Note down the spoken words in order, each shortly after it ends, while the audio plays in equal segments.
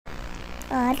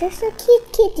Aw, they're so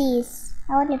cute kitties.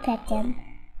 I want to pet them.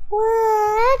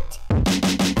 What?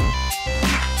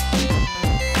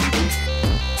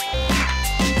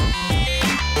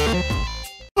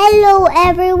 Hello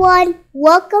everyone,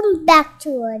 welcome back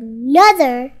to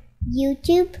another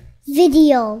YouTube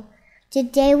video.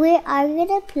 Today we are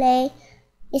gonna play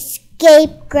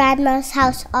Escape Grandma's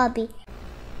House Obby.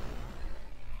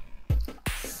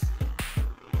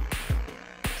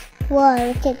 Whoa,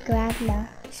 look at Grandma.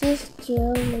 She's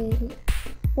drooling.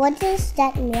 What is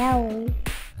that meowing?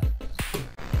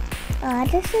 Aw,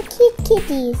 they're so cute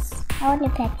kitties. I want to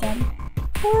pet them.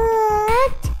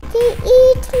 What? They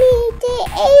ate me! They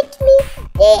ate me!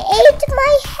 They ate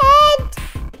my head!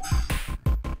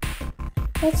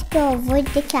 Let's go avoid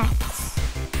the cats.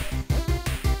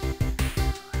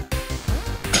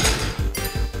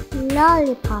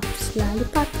 Lollipops,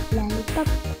 lollipop, lollipop,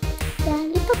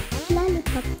 lollipop,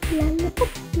 lollipop,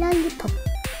 lollipop, lollipop,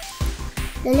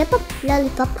 lollipop,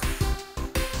 lollipop.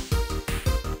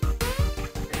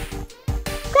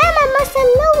 Grandma must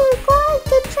have known we're going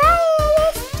to try and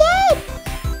escape.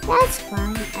 That's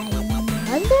fine.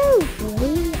 Another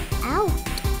way out.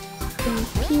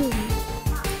 Pew.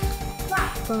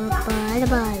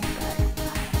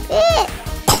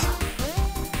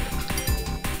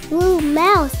 Ooh,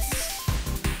 mouse.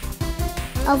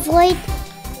 Avoid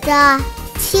the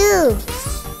tubes.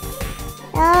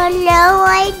 Oh no,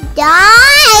 I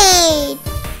died.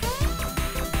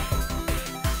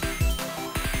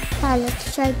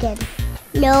 Let's try again.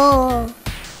 No.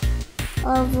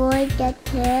 Avoid the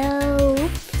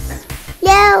tubes.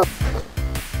 No.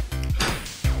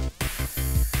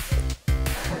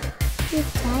 You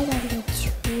died on the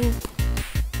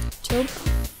tube.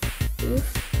 Oof.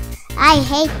 I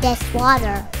hate this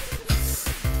water.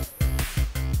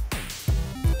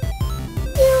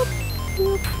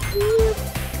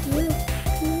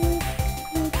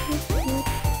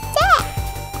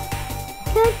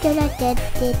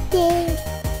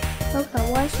 Okay,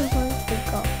 where should we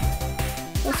go?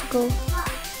 Let's go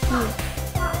here.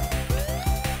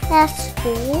 Let's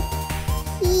go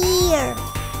here.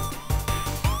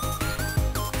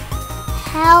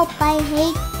 Help, I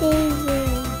hate this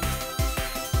room.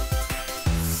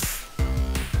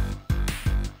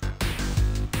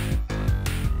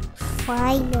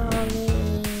 Finally.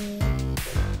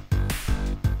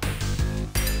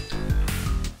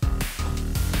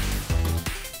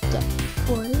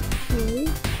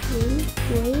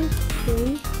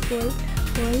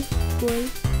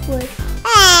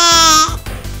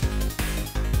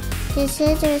 The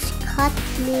scissors cut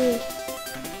me.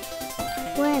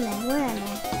 Where am I?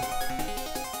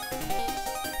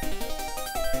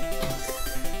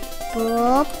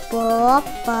 Bop, bop,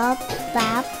 bop,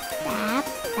 bop, bop,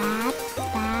 bop,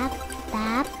 bop,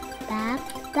 bop, bop,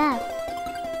 bop.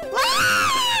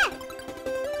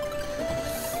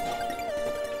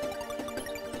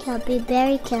 Okay, be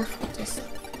very careful. Just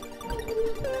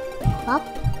bop,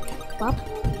 bop,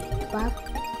 bop,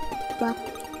 bop,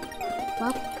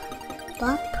 bop, bop,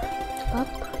 bop, bop,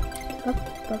 bop,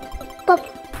 bop.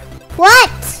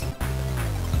 What?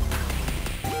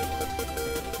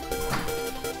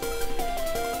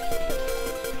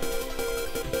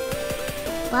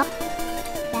 Bop,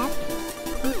 bop,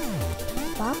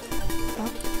 bop,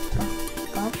 bop, bop,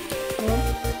 bop,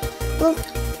 bop,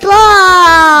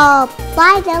 bop.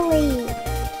 Finally.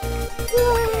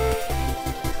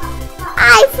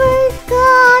 I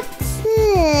forgot.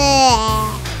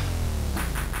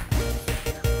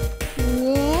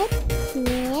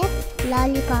 Snip,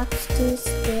 lollipops to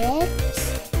sticks.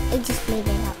 I just made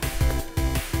it up.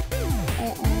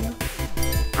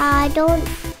 I don't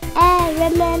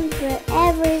remember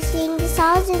ever seeing the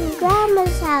sauce in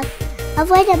Grandma's house.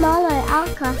 Avoid them all at all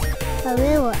costs, or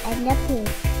we will end up here.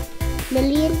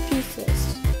 Million pieces.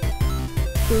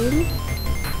 Boom.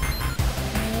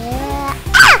 Yeah.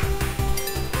 Ah!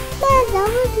 Man, that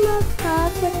was not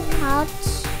sauce for the couch.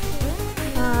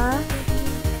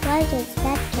 Why does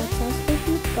that just us to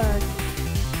be bird?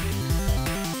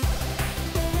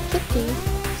 Kitty,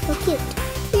 so cute.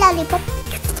 Lollipop.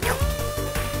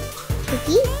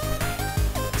 Cookie.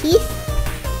 Teeth.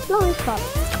 Lollipop.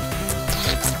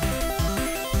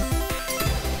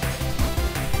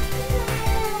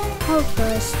 Oh,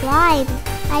 for slime.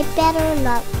 I better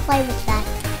not play with that.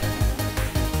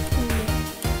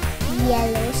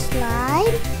 Yellow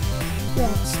slime.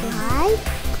 Red slime.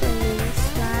 Green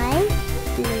slime.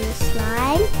 Blue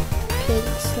slime. Pink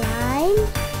slime.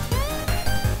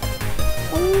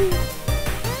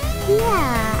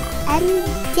 Yeah, and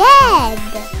dead.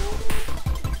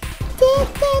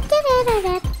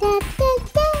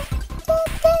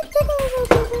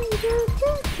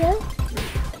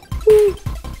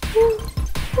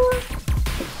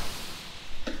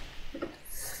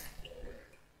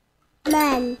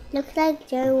 like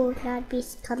Jerry will not be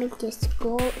coming to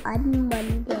school on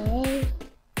Monday.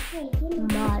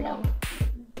 Tomorrow.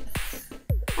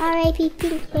 R.I.P.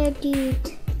 pink hair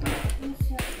dude.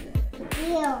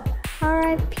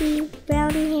 R.I.P. brown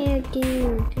hair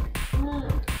dude.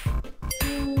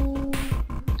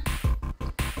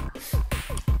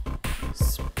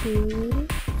 Spoon,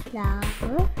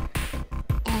 flour,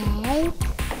 egg,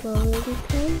 rolling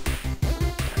pin,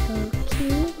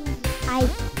 cookie. I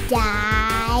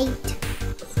died.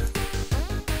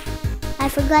 I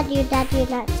forgot that you're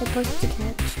not supposed to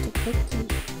touch the cookie.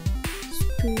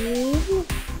 Spoon,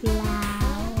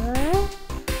 flour,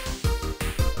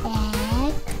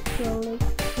 egg, rolling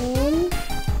pin,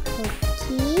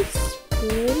 cookie,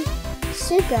 spoon,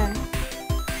 sugar.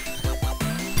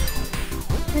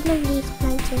 None of these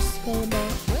plants are stable.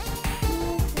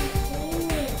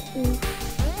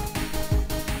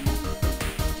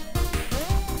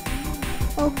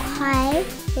 Okay,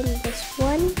 then this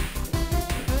one.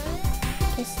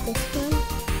 Just this one.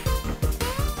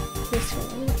 This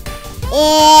one.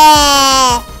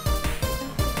 Yeah.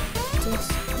 This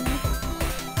one.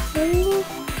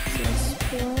 This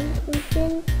one. And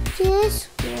then this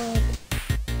one.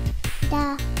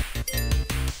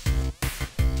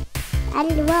 And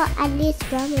well, at least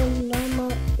Grandma is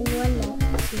normal in one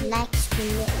that she likes to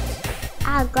live.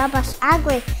 Our Grandma's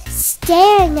angry,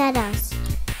 staring at us.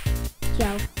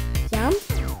 Jump, jump.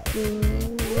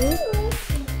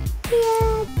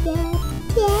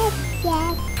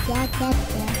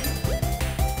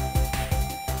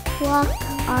 Walk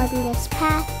on this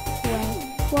pathway.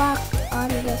 Walk on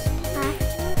this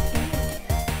pathway.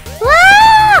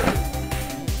 Ah!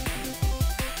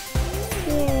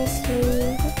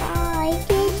 Seriously, why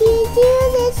did you do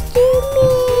this to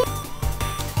me?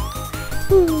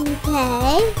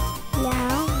 Okay,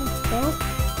 now let's go.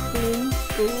 Boom,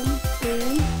 boom,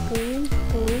 boom, boom,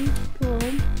 boom,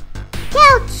 boom.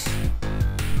 Couch!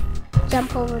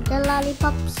 Jump over the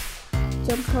lollipops.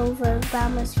 Jump over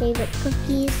Grandma's favorite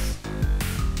cookies.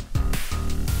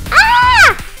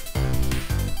 Ah!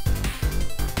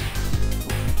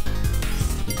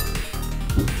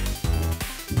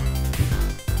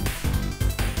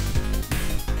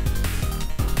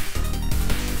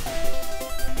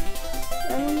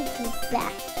 Let me go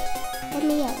back. Let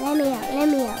me out, let me out, let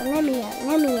me out, let me out,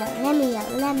 let me out, let me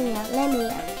out, let me out, let me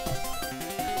out.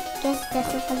 Guess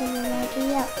that's not gonna let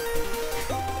me out.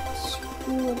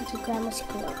 Screw into Grandma's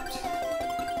coat.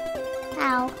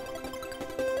 Ow.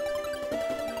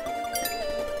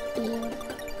 Ew.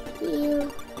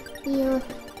 Ew. Ew.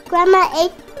 Grandma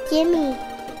ate Jimmy.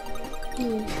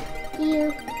 Ew.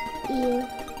 Ew. Ew.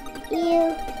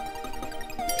 Ew.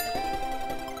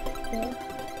 Okay.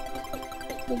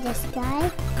 With this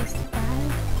guy, this guy,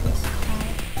 this guy,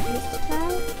 this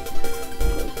guy.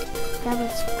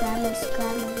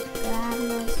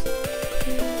 Grandma's.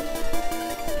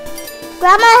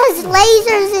 Grandma has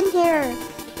lasers in here.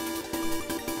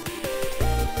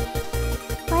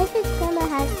 Why does Grandma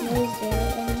have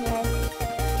lasers in here?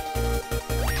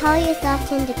 Tell your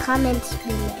thoughts in the comments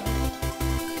below.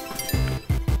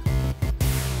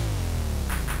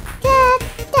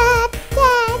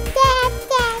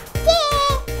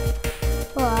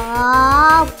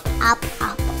 Up, up,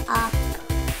 up.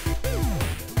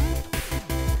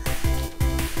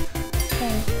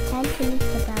 Okay, time to meet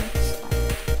the bounce.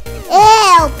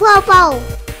 Ew, Popo!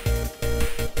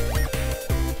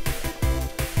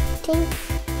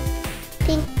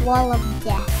 Pink wall of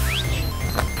death.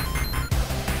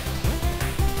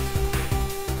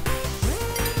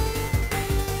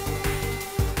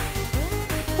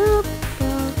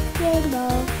 Purple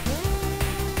rainbow.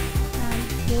 1,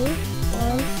 2,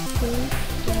 1, 2.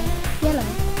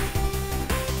 Yellow.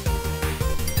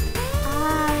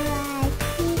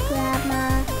 R.I.P. Grandma.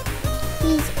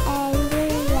 He's angry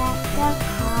at the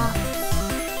cops.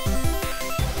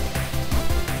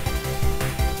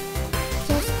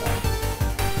 Just go.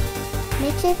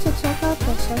 Make sure to check out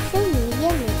the social media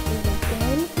link in the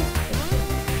description.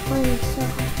 Oh, you're so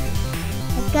hot.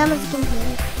 The Grandma's in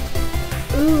here.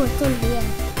 Ooh, it's in here.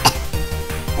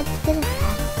 Let's get a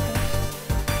pass.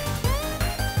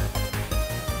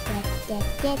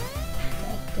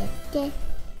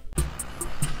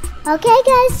 Okay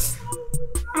guys,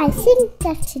 I think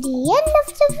that's the end of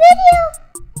the video.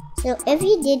 So if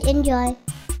you did enjoy,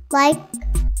 like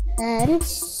and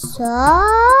subscribe.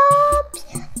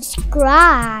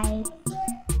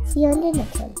 See you on the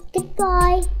next one.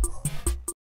 Goodbye.